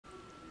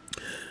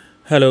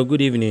Hello,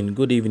 good evening.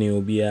 Good evening,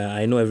 Obia.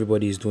 I know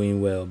everybody is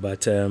doing well,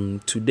 but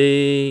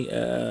today,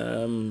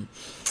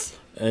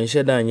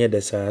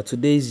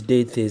 today's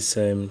date is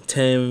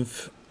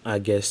 10th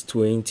August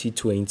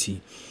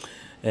 2020,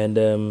 and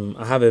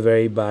I have a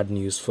very bad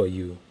news for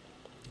you.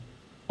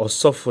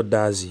 Osofo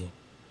Dadzie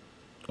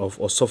of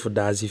Osofo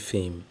Dadzie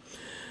fame.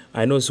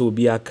 I know so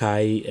Obia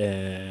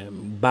Kai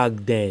back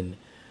then.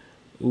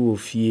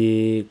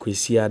 Ufie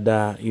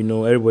Kwesiada,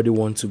 everybody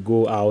wants to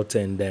go out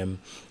and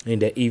in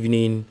the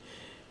evening.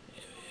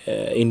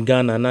 In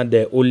Ghana, not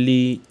the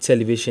only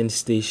television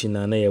station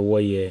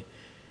and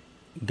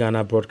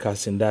Ghana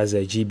Broadcasting, that's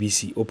a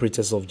GBC,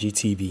 operators of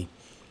GTV.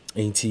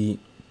 And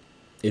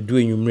it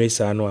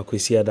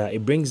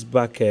brings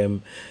back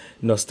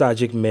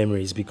nostalgic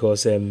memories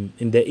because in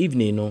the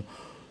evening,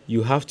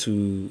 you have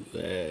to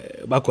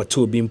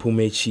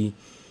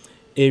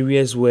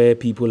areas where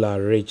people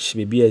are rich,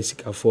 maybe a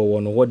for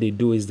one. What they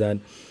do is that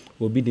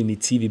will be in the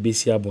TV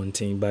basically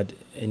bunting, but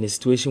in a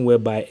situation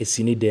whereby a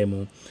cine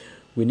demo.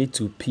 We need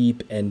to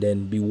peep and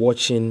then be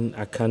watching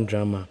Akan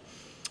drama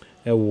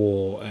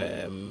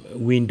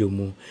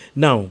window.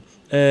 Now,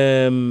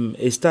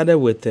 it started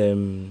with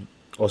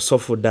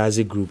Osofo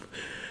Dadzie group.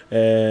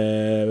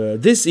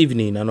 This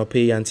evening,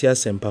 Anope Yantia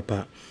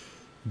Sempapa,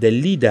 the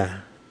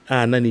leader,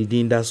 Nani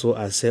Dinda so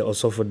I say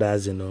Osofo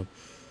Dadzie no,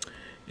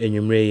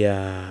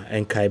 Enyumreya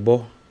and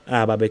Kaibo,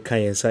 Babe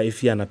Kayensa,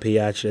 if you Anape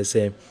actually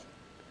say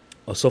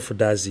Osofo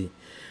Dadzie.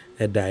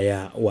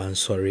 One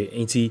sorry.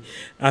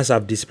 As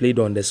I've displayed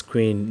on the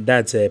screen,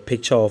 that's a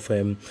picture of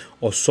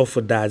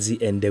Osofo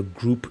Dadzie and the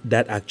group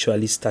that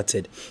actually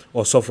started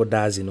Osofo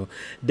Dadzie.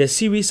 The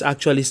series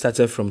actually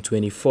started from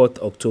 24th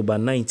October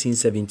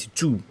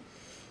 1972,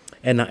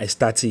 and I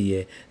started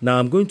here. Now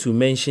I'm going to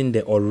mention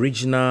the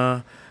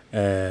original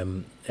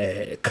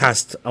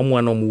cast.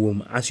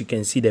 As you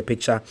can see the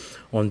picture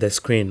on the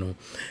screen.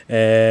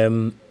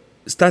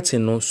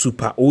 Starting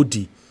Super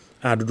Odi.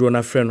 Dodo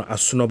na friend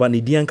Asunaba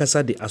ni di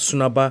ankasa de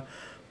Asunaba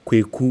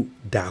Kweku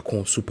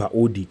Dakon Super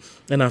Odi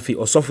na afi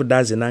Osofo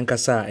Dadzie na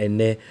ankasa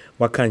ene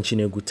waka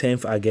nchine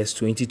 10th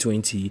August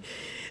 2020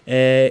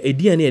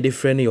 edi ane e de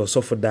friend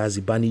Osofo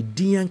Dadzie ba ni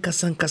di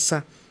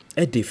ankasa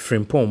e de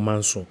frimpon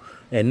manso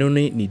eno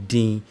ni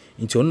din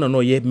nti ono na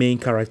ye main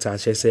character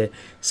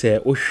se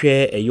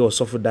ohwe e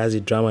Osofo Dadzie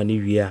drama ni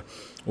wi a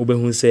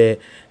obehun se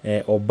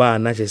oba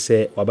na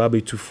chese oba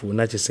betufu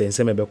na chese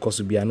nseme be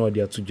koso bia na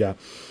odi atudwa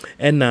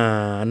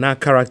na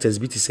characters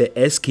bi ti se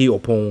SK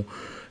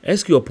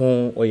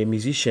Opon oye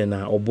musician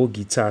na obo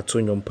guitar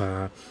to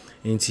nyompa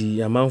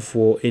nti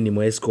amanfo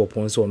enimo SK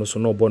Opon so ono so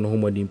na obo no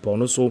homodi mpa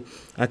ono so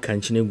aka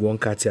nchine gu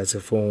onka ti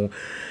asefo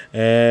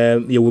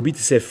ye wo bi ti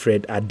se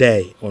Fred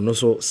Adai ono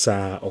so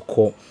sa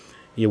okọ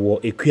ye wo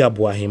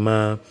Ekuabo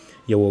Ahema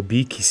ye wo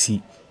bi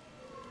Kisi.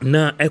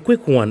 Now, a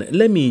quick one.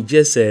 Let me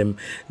just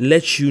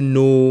let you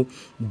know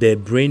the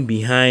brain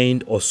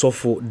behind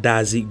Osofo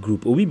Dadzie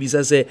group.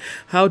 Obibisa say,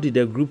 how did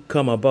the group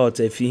come about?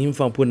 If him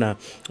Fampuna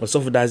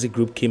Osofo Dadzie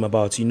group came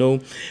about,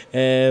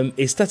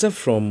 it started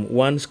from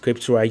one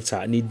script writer,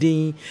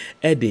 Nidin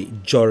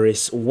Ede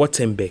Joris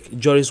Wattenberg.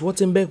 Joris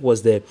Wattenberg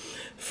was the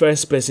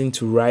first person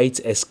to write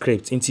a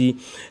script. At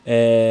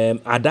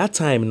that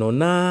time,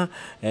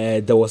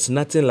 there was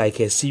nothing like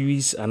a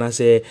series, and I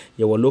say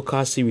your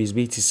local series,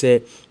 be to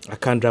say I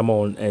can't drama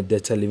on the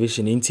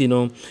television.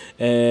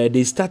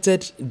 They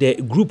started the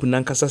group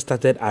Nankasa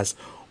started as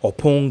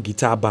Opon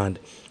Guitar Band,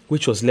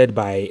 which was led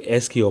by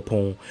SK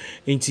Opon.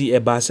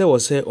 Ebase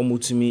was say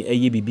omutumi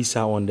eye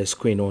bibisa on the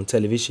screen on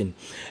television.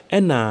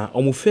 And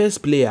omu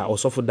first player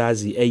Osofo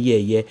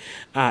Dadzie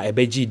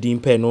ebeji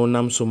dimpe no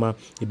namsoma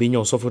ebenya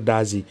Osofo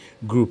Dadzie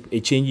group a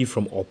change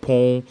from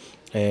Opon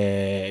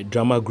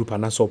drama group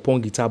and also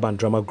Opon Guitar Band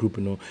drama group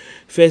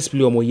first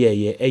play omo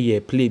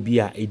play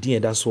bia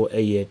edin da so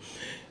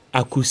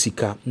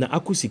akusika na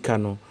akusika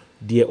no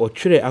de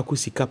otwere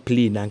akusika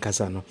play na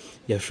nkasa no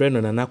ye friend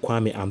no Nana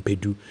Kwame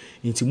Ampedu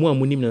nti mu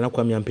amunim Nana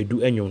Kwame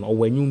Ampedu enyon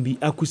owanyum bi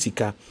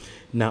akusika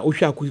na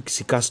ohwe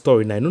akusika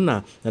story na no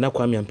na Nana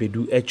Kwame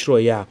Ampedu ekro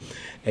ya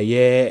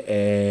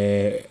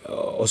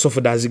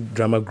Osofo Dadzie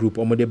drama group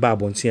omode ba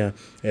abontia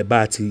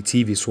ba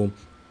TV so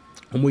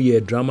omo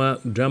ye drama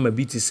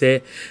bi ti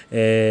se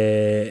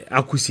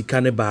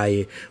akusika ne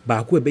baaye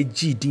ba ko ebe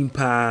din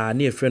pa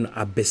na ye friend no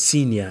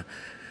Abessinia.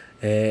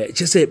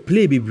 Just say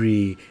play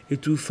bibri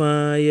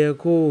etufa ye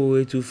ko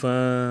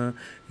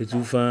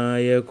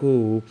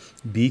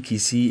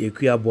Bikisi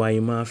Ekuabo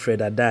Ahema Fred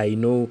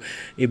Adai.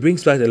 It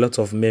brings back a lot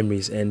of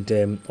memories, and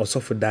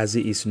Osofo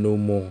Dadzie is no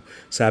more.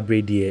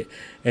 Sabre die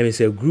and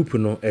it's a group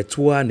a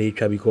tour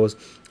nature because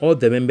all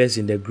the members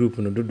in the group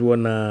do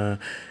na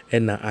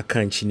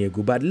Akan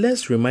Chinego. But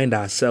let's remind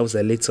ourselves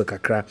a little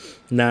kakra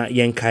na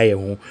yenkaye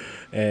ho.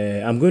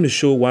 I'm going to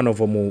show one of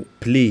them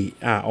play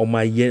on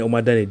my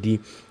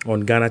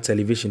on Ghana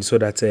television so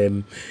that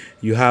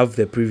you have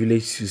the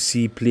privilege to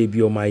see play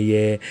be on my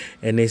year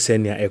and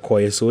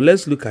ekoye. So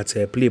let's look at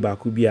play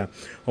bakubia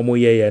omo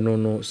ye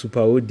no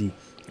Super Odi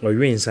or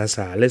Rain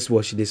Sasa. Let's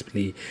watch this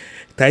play.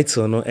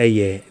 Title no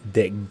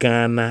The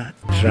Ghana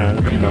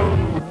Drunk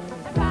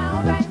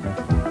Man.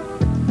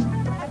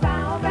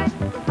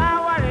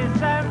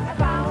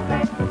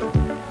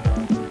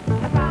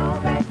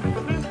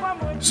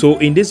 So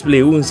in this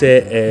play, we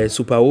say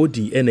Super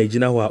Odi and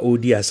Ejina wa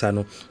Odi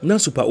asano. Na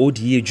Super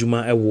Odi ye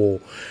juma ewo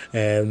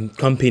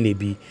company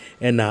bi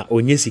na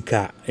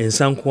onyesika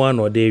ensankwa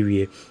no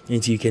dey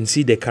and you can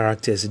see the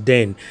characters.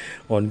 Then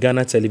on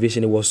Ghana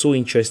television, it was so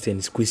interesting.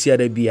 Kwesi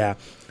Adebia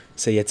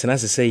say yetena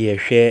say ye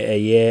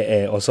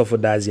hwe Osofo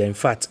Dadzie. In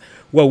fact,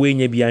 wa we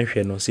nya bi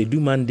anhwe no say do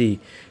Monday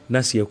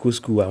na se ko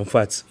school. In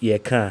fact, ye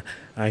ka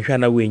anhwe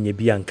na we nya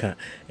bi anka.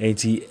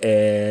 Enti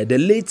the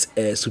late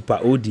Super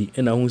Odi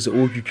and who say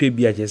otwetwe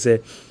bi a say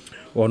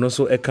ono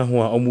so eka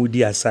ho a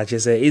omudi asa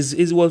say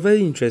it was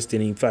very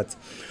interesting. In fact,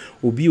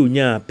 obi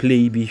onya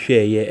play bi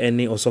hwe ye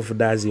ene Osofo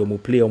Dadzie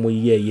omo play omo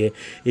ye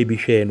e bi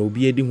hwe no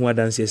obi edi ho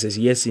adanse says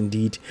yes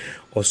indeed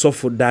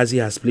Osofo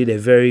Dadzie has played a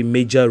very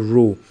major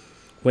role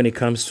when it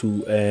comes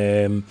to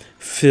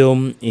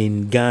film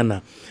in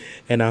Ghana.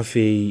 And I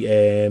feel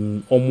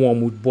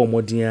omo bo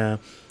modern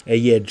a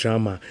year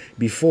drama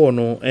before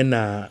no and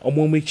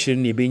omo make sure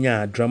ni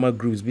benya drama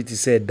groups be to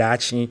say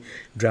Dachi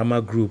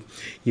drama group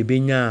ye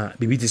benya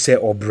be to say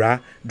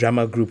Obra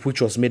drama group, which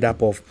was made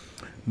up of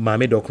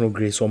Mame Dokno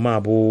Grace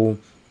Omabo.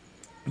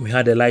 We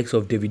had the likes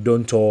of David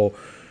Donto,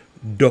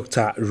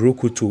 Dr.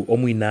 Rokuto,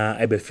 Omuina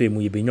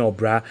Ebefemu, Yebenya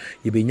Obra,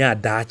 Yebenya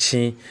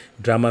Dachi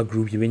drama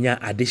group, Yebenya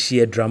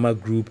Adeshie drama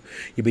group,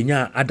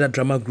 Yebenya other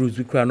drama groups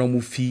we call no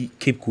Mufi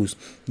Cape Coast.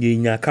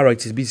 Yenya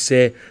characters be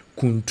say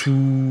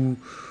Kuntu,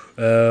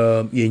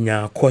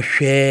 Yenya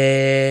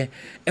Koshe,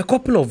 a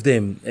couple of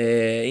them.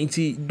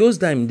 Into those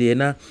time they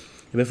na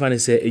you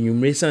find say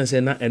enumeration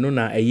say na eno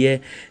na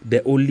eye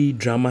the only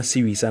drama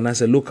series and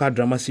as a local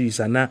drama series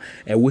and na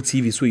what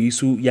TV so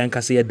yisu yanka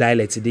say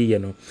dialect dey you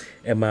know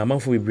e ma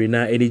manfo bebre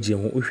na energy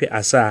ho hwe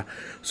asa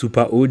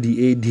Super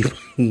Odi AD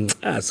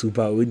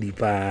Super Odi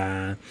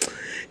pa.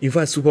 In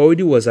fact, Super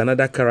Odi was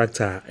another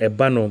character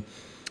ebano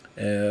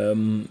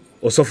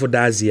Osofo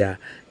Dadzie.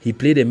 He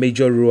played a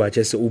major role. I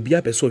just say obi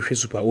a person hwe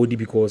Super Odi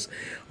because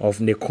of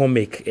the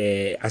comic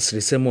as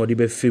resemo odi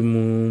be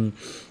film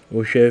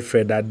o hwe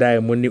Fred Adai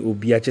money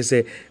obi a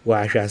say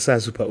wa hwe asa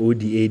Super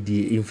Odi AD.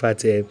 In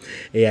fact ade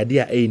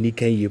a ni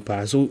kan ye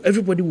pa. So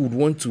everybody would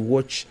want to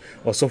watch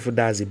Osofo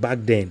Dadzie back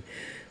then.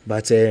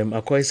 But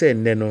I say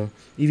no,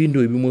 even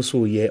though it be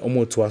so yeah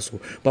almost so.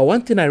 But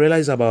one thing I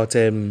realized about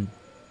Osofo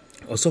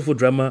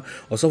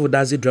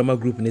Dadzie drama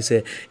group, and they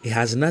say it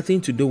has nothing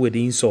to do with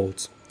the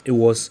insults. It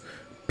was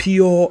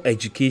pure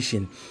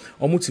education.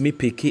 Almost to me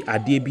peke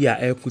ade bi a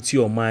air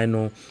kuti or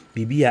mine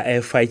bibi a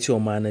air fight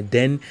your man.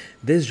 Then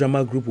this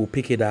drama group will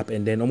pick it up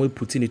and then almost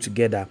putting it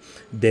together.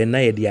 Then na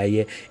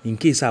ye in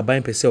case I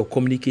buying person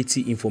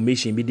communicating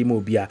information be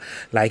the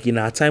like in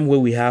our time where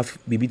we have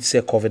bibi to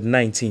say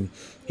COVID-19.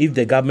 If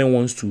the government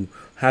wants to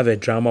have a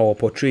drama or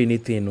portray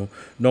anything,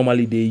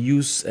 normally they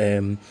use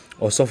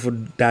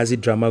Osofo Dadzie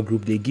drama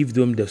group. They give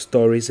them the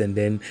stories and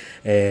then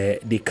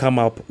they come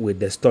up with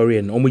the story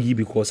and omoyi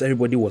because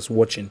everybody was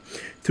watching.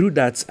 Through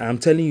that, I'm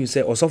telling you,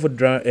 say Osofo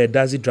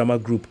Dadzie drama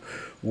group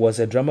was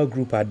a drama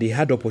group. They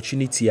had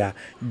opportunity.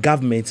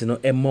 Government,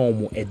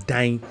 a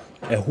dime,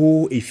 a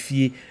whole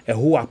a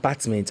whole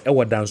apartment.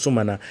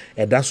 Dansumana,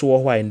 that's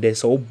what in there.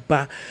 So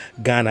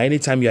Ghana.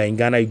 Anytime you are in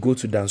Ghana, you go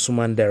to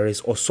Dansuman. There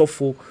is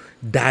Osofo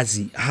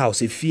Dadzie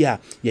house. If you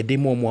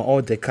demo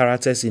all the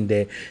characters in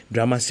the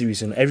drama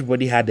series, and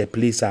everybody had a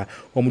place.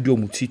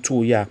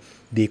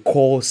 They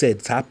call said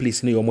that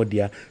place near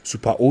Yomodia.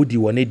 Super Odi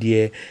one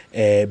there,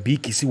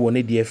 Bikisi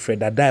one there, Fred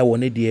Adai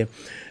one there.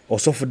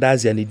 Osofo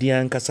Dadzie and the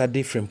Dian Kasa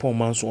different poor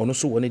so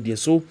also one day.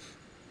 So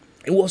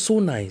it was so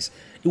nice.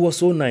 It was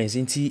so nice.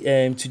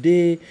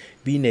 Today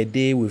being a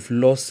day we've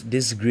lost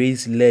this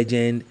great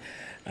legend,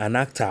 an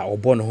actor or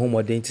born home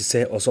or to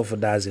say Osofo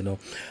Dadzie.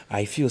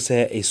 I feel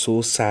say it's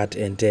so sad,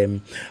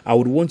 and I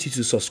would want you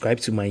to subscribe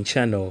to my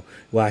channel.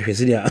 Wow,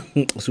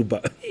 Super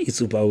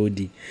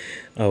Odi.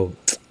 Oh.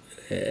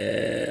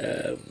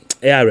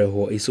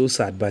 It's so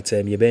sad, but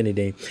you been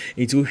day.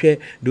 It will share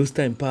those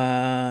time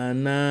pa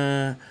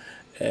na.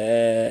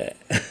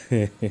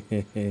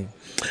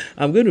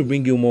 I'm going to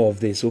bring you more of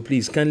this, so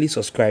please kindly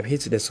subscribe,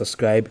 hit the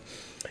subscribe,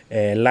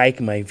 like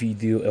my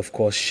video, of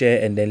course,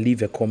 share, and then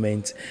leave a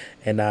comment.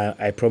 And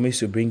I promise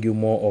to bring you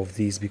more of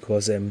this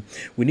because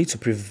we need to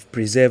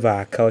preserve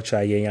our culture.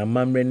 We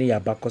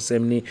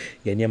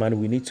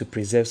need to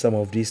preserve some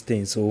of these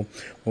things. So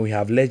when we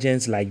have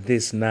legends like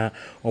this now,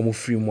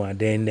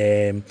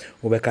 then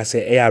we can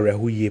say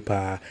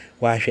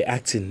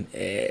acting,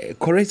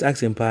 correct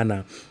acting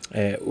partner.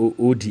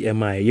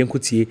 ODMI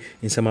yenkutie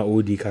insama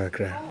OD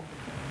kakra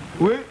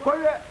we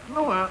koye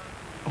no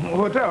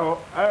hotel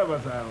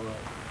ayabasa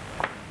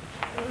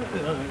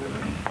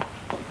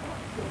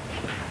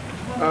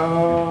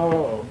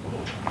oh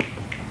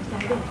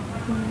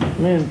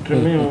mean to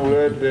me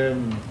with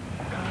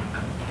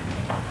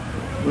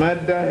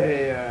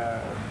mother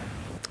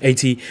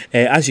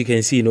as you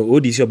can see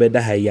OD is your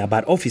better here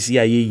but office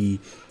here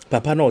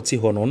Papa no ti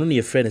ho no no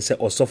ne friend say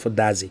Osofo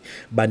Dadzie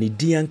ba ne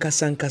di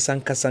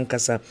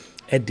ankasa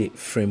ede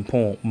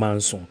Frimpong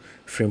Manson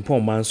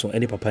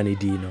any papa ne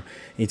di no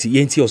nti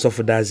yenti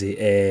Osofo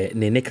Dadzie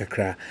ne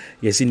kakra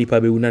yesi nipa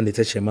be wuna ne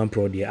teche man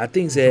pro I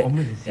think say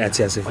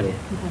atiasefo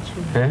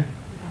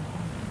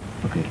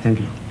okay, thank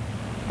you.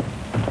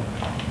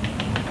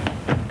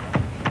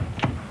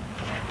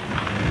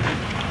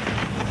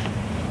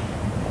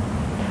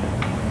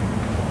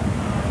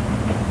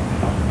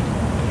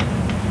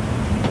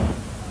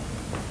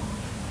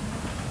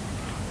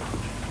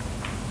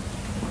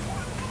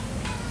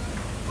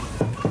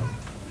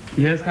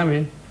 Yes, come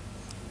in.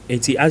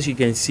 And see, as you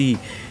can see,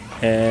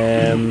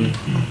 in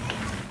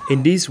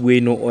this way,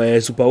 no,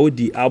 super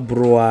odi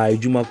abroa,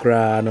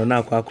 jumakra, no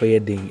na kwa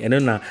yeding, and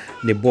then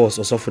the boss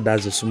or Osofo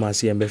Dadzie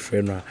sumasi and be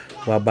friend na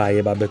waba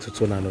ye ba beto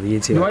to na no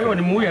yeti. You are on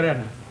the move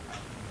here.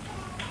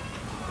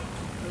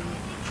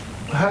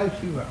 High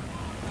fever.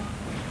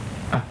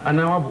 And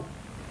now,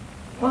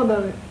 What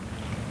are it?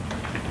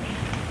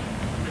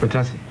 but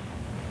Chassis.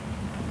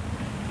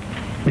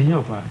 Me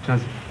here for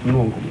Chassis.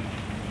 No.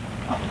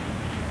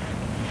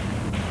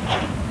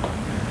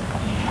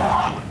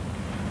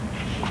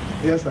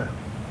 Yes, sir.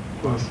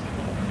 Boss.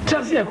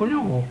 Chassis, I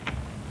couldn't go.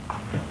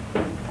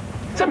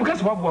 Some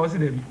because what was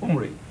it?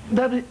 Umre.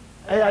 Daddy,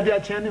 I had a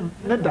channel,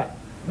 not that.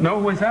 No,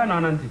 was I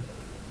not auntie?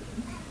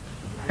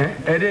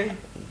 Eddie,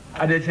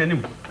 I did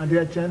him. I had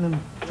a channel.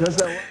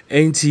 Just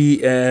Auntie,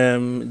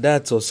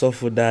 that's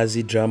Osofo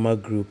Dadzie drama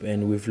group,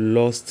 and we've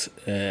lost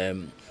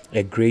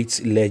a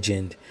great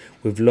legend.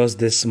 We've lost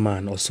this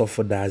man,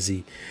 Osofo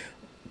Dadzie.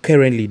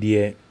 Currently,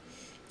 dear,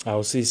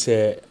 I'll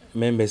say,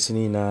 members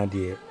in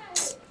there.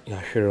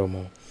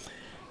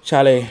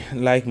 Charlie,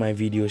 like my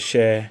video,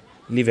 share,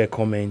 leave a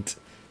comment,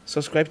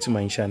 subscribe to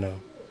my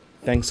channel.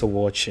 Thanks for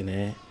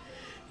watching.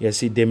 You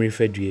see, Demri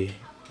Fedue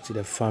to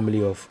the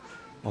family of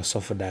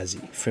Osofo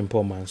Dadzie,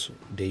 Frimpong Manson,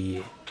 the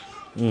year.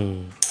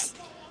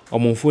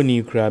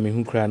 Omonfoni kra me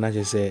hu kra na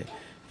say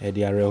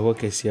they are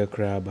kesiya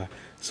kra.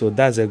 So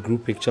that's a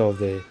group picture of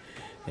the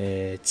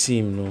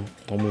team no.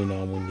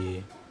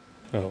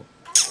 Oh,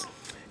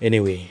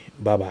 anyway,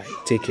 bye bye.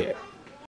 Take care.